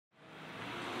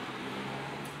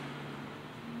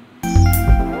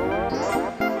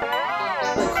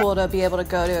cool to be able to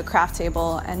go to a craft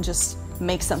table and just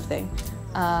make something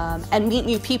and meet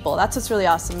new people. That's what's really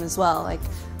awesome as well. Like,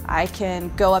 I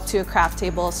can go up to a craft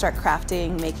table, start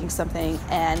crafting, making something,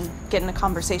 and get in a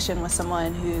conversation with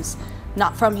someone who's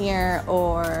not from here,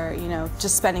 or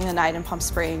just spending the night in Palm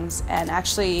Springs, and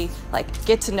actually like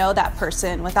get to know that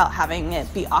person without having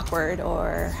it be awkward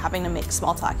or having to make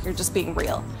small talk. You're just being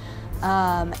real.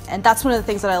 And that's one of the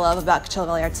things that I love about Coachella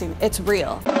Valley Art Scene. It's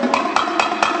real.